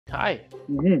Hi,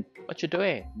 Mm-hmm. what you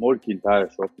doing? Working tire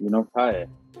shop, tire.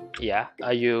 Yeah,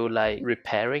 are you like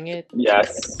repairing it?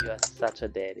 Yes. You are such a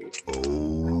daddy.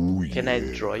 Oh, Can I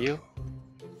draw you?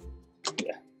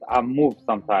 Yeah. I move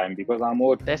sometime because I'm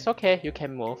old. That's okay, you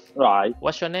can move. Right.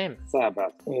 What's your name?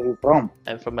 Sabbath. Where are you from?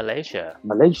 I'm from Malaysia.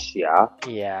 Malaysia.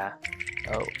 Yeah.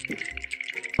 Oh.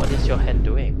 What is your hand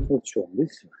doing? Which one?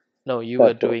 This one. No, you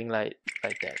were Purple. doing like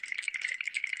that.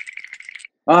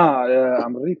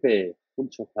 I'm repair.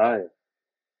 Puncha tire.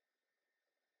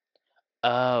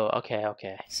 Oh,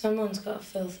 okay. Someone's got a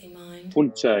filthy mind.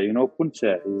 Puncha,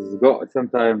 puncha. He's got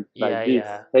sometimes like Yeah, this.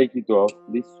 yeah. Take it off.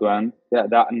 This one.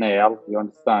 That nail. You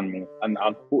understand me? And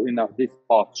I'm putting up this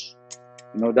patch.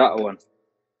 That one.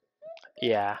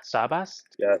 Yeah, Sabas?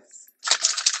 Yes.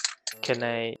 Can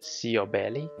I see your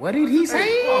belly? what did he say?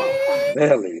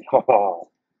 Belly.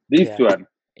 This Yeah. one.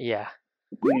 Yeah.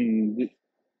 This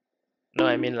No,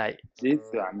 I mean like,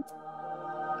 one.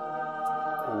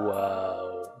 whoa.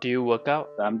 Do you work out?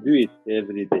 I'm doing it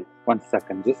every day. 1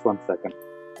 second. Just 1 second.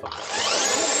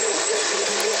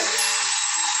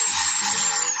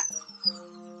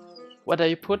 What are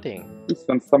you putting? This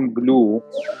one, some glue.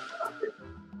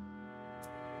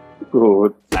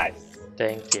 Good. Nice.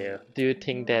 Thank you. Do you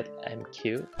think that I'm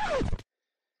cute?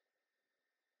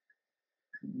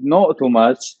 Not too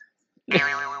much.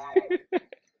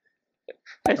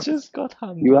 I just got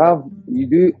hungry.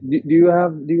 Do you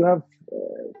have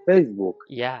Facebook?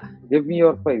 Yeah, Give me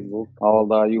your Facebook. How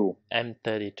old are you? I'm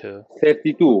 32.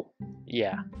 32.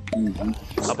 Yeah.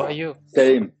 Mm-hmm. How about you?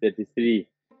 Same. 33.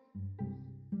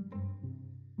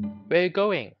 Where are you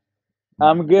going?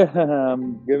 I'm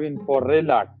going for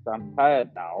relax. I'm tired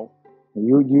now.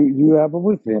 You have a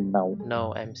boyfriend now?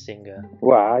 No, I'm single.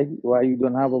 Why? Why you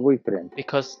don't have a boyfriend?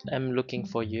 Because I'm looking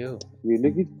for you. You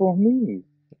looking for me?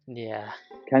 Yeah.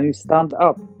 Can you stand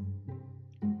up?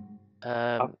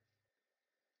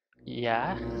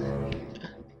 Yeah.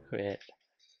 Wait.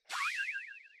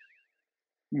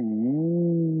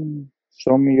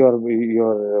 Show me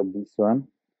your this one.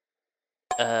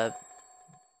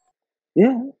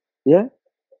 Yeah.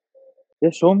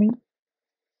 Show me.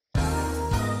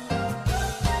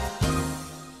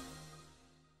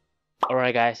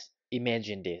 Alright, guys.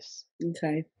 Imagine this.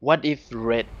 Okay. What if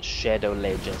Red Shadow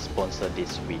Legends sponsored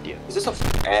this video? Is this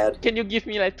a ad? Can you give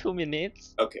me like 2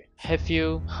 minutes? Okay. Have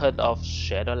you heard of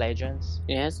Shadow Legends?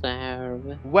 Yes, I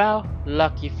have. Well,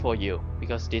 lucky for you,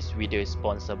 because this video is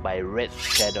sponsored by Red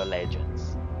Shadow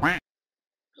Legends.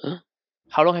 Huh?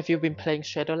 How long have you been playing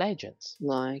Shadow Legends?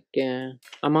 Like,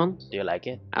 a month? Do you like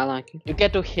it? I like it. You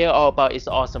get to hear all about its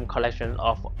awesome collection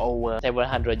of over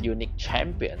 700 unique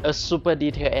champions, a super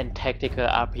detailed and tactical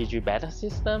RPG battle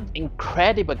system,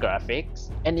 incredible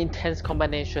graphics, an intense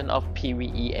combination of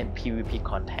PvE and PvP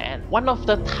content. One of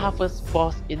the toughest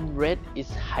boss in Red is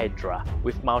Hydra,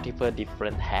 with multiple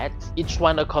different heads, each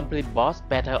one a complete boss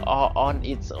battle all on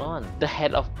its own. The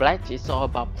head of Black is all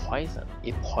about poison.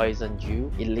 It poisons you,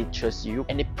 it leeches you,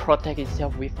 and it protects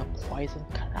itself with a poison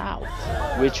cloud,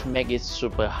 which makes it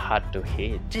super hard to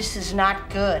hit. This is not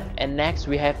good. And next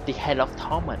we have the Head of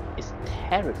Torment. It's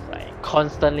terrifying,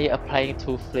 constantly applying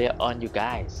two flare on you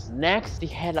guys. Next, the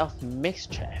Head of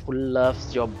Mischief, who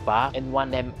loves your buff and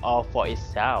wants them all for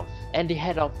itself. And the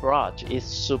Head of Rage is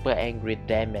super angry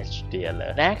damage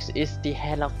dealer. Next is the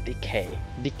Head of Decay.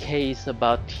 Decay is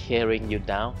about tearing you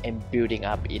down and building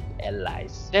up its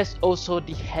allies. There's also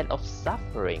the Head of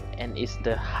Suffering, and it's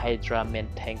the Hydra main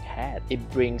tank head. It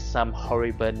brings some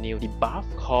horrible new debuff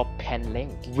called Pen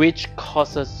Link, which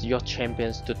causes your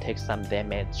champions to take some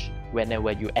damage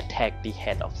whenever you attack the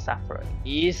Head of Suffering.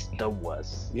 It's the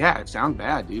worst. Yeah, it sounds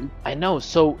bad, dude. I know,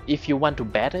 so if you want to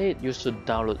battle it, you should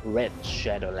download Red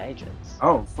Shadow Legends.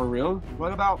 Oh, for real?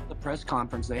 What about the press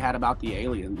conference they had about the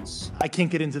aliens? I can't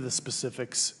get into the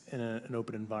specifics in an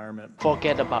open environment.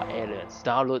 Forget about aliens,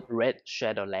 download Red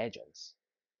Shadow Legends.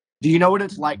 Do you know what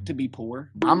it's like to be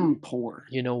poor? I'm poor.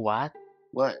 You know what?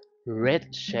 What?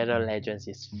 Red Shadow Legends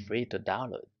is free to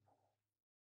download.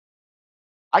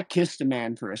 I kissed a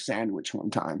man for a sandwich one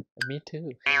time. Me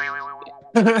too.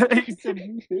 He said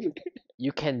me too.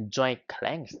 You can join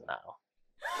clans now.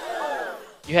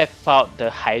 You have fought the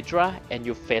Hydra and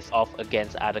you face off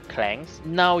against other clans.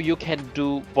 Now you can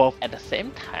do both at the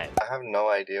same time. I have no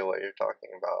idea what you're talking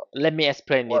about. Let me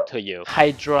explain it to you.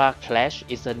 Hydra Clash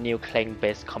is a new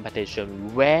clan-based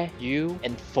competition where you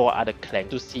and 4 other clans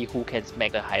to see who can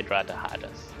smack the Hydra the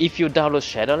hardest. If you download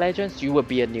Shadow Legends, you will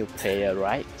be a new player,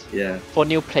 right? Yeah. For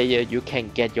new player, you can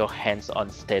get your hands on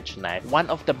Stage 9, one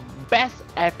of the best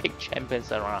epic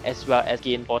champions around, as well as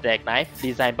skin for that knife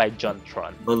designed by John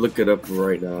Tron. I'll look it up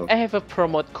right now. I have a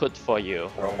promo code for you.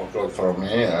 Promo code for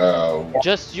me?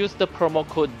 Just use the promo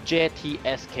code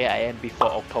JTSKIN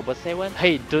before October 7.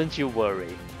 Hey, don't you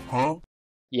worry. Huh?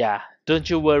 Yeah, don't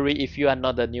you worry if you are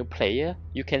not a new player.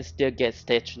 You can still get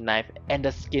stage knife and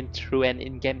the skin through an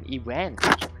in-game event.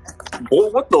 Oh,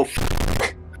 what the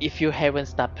f? If you haven't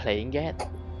started playing yet,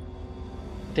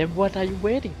 then what are you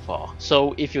waiting for?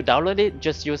 So if you download it,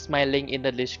 just use my link in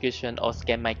the description or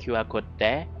scan my QR code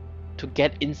there to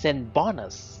get insane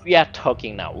bonus. We are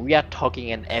talking now. We are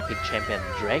talking an epic champion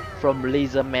Drake from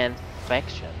Lizardman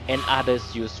faction and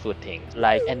others useful things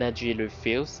like energy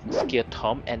refills, skill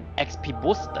tome, and XP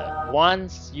booster.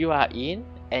 Once you are in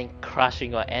and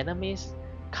crushing your enemies,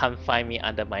 come find me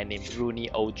under my name Rooney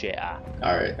OJR.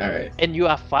 Alright. And you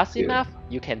are fast Yeah. enough,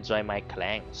 you can join my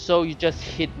clan. So you just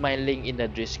hit my link in the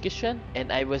description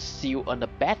and I will see you on the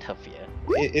battlefield.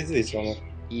 Is this one?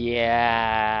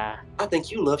 Yeah, I think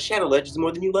you love Shadow Legends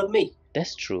more than you love me.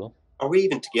 that's true. Are we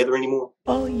even together anymore?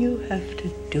 All you have to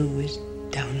do is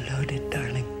download it,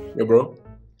 darling. Yeah, bro.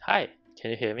 Hi,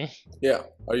 can you hear me? Yeah.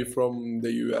 Are you from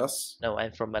the US? No,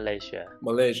 I'm from Malaysia.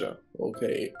 Malaysia.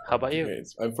 Okay. How about you? Okay.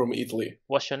 I'm from Italy.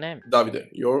 What's your name? Davide,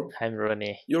 I'm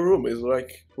Rooney. your room is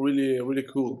like really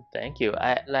cool. Thank you.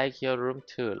 I like your room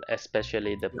too,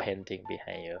 especially the painting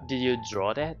behind you. Did you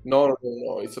draw that? No,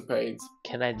 it's a paint.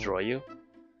 Can I draw you?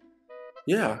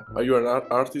 Yeah. Are you an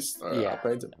artist? Yeah. A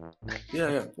painter?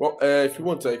 Yeah. Well, if you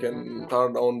want, I can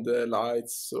turn on the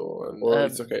lights. So, or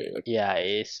it's okay. Like, Yeah,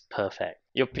 it's perfect.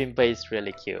 Your pimple is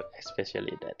really cute,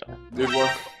 especially that one. this one,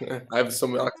 I have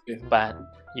some acne. But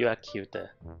you are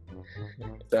cuter.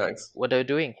 Thanks. What are you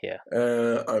doing here?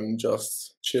 I'm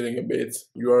just chilling a bit.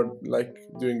 You are like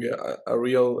doing a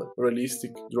real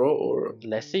realistic draw, or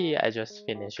Let's see, I just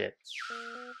finished it.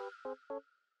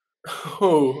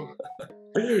 oh.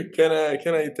 Can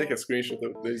I take a screenshot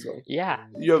of this one? Yeah,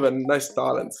 You have a nice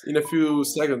talent. In a few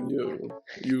seconds,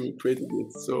 you created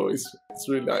it, so it's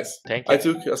really nice. thank you. I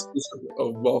took a screenshot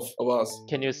of both of us.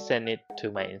 Can you send it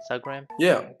to my Instagram?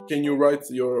 Yeah. Can you write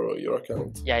your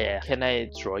account? Yeah. Can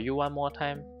I draw you one more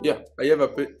time? Yeah. I have a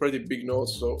pretty big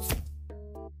nose, so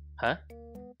Huh?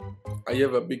 I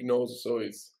have a big nose, so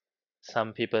it's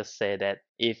Some people say that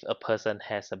if a person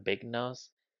has a big nose,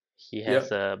 he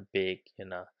has a big,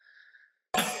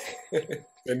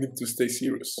 I need to stay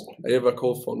serious. I have a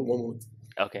call phone. 1 moment.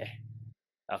 Okay.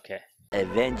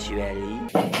 Eventually.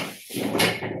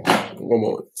 1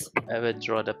 moment. I will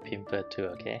draw the pimple too,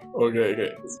 okay?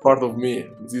 Okay. It's part of me.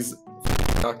 This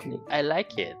acne. I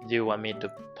like it. Do you want me to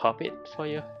pop it for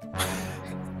you?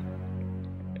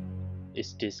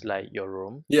 Is this like your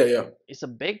room? Yeah. It's a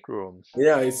big room.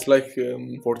 Yeah, it's like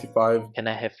 45. Can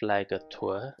I have like a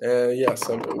tour? Yes,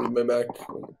 I'm with my back.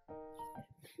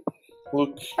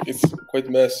 Look, it's quite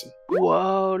messy.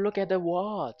 Whoa, look at the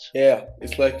watch. Yeah,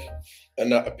 it's like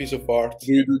a piece of art.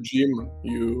 Do you do gym?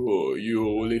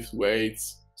 You lift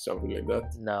weights, something like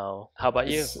that? No. How about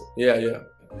you? Yeah.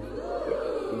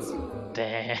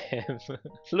 Damn.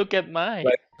 Look at mine.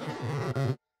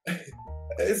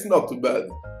 It's not too bad.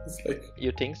 It's like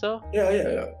You think so?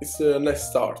 yeah. It's a nice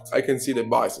start. I can see the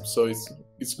biceps, so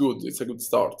it's good. It's a good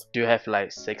start. Do you have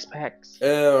like 6 packs?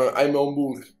 I'm on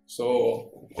bulk,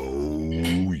 so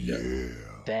Oh yeah.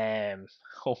 Damn.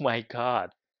 Oh my god.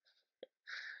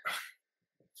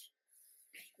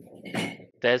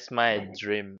 That's my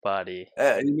dream body.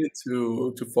 you need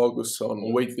to focus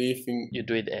on weightlifting. You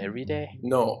do it every day?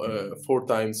 No, 4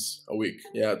 times a week.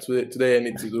 Yeah, today I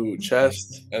need to do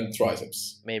chest and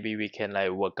triceps. Maybe we can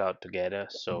like work out together.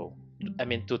 So, I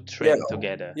mean, to train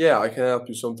together. Yeah, I can help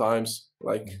you sometimes.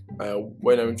 Like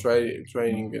when I'm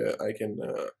training, I can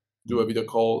do a video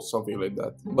call, something like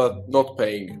that. But not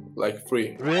paying, like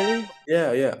free. Really?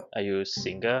 Yeah. Are you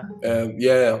single?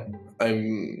 Yeah,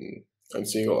 I'm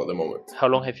single at the moment. How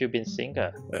long have you been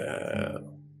single?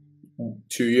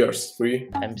 2 years, 3.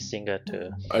 I'm single too.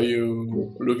 Are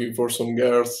you looking for some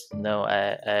girls? No,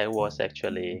 I was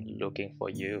actually looking for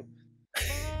you.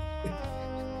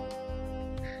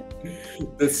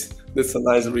 That's a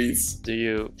nice read. Do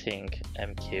you think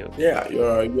I'm cute? Yeah,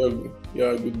 you're a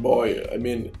good boy. I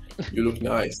mean, you look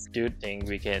nice. Do you think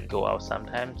we can go out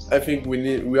sometimes? I think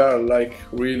we are like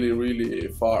really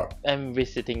far. I'm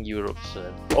visiting Europe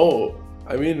soon. Oh,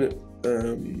 I mean,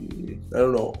 I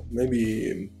don't know.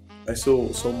 Maybe I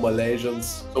saw some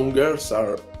Malaysians. Some girls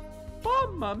are.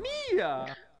 Mamma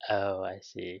mia! Oh, I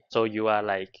see. So you are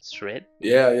like straight?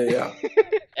 Yeah.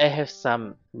 I have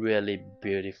some really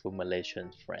beautiful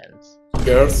Malaysian friends.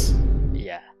 Girls.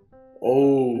 Yeah.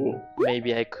 Oh.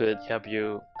 Maybe I could help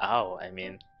you out. I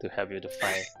mean, to help you to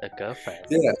find a girlfriend.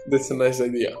 Yeah, that's a nice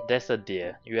idea. That's a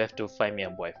deal. You have to find me a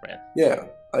boyfriend. Yeah,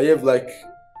 I have like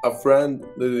a friend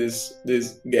that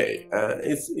is gay.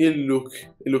 It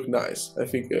look nice. I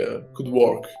think could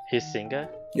work. He's single?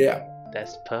 Yeah.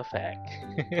 That's perfect.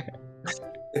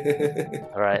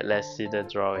 Alright, let's see the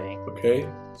drawing. Okay.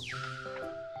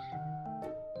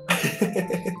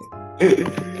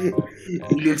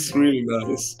 It looks really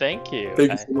nice. Thank you.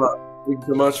 Thank you so much. Thank you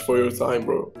so much for your time,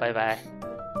 bro. Bye bye.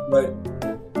 Bye.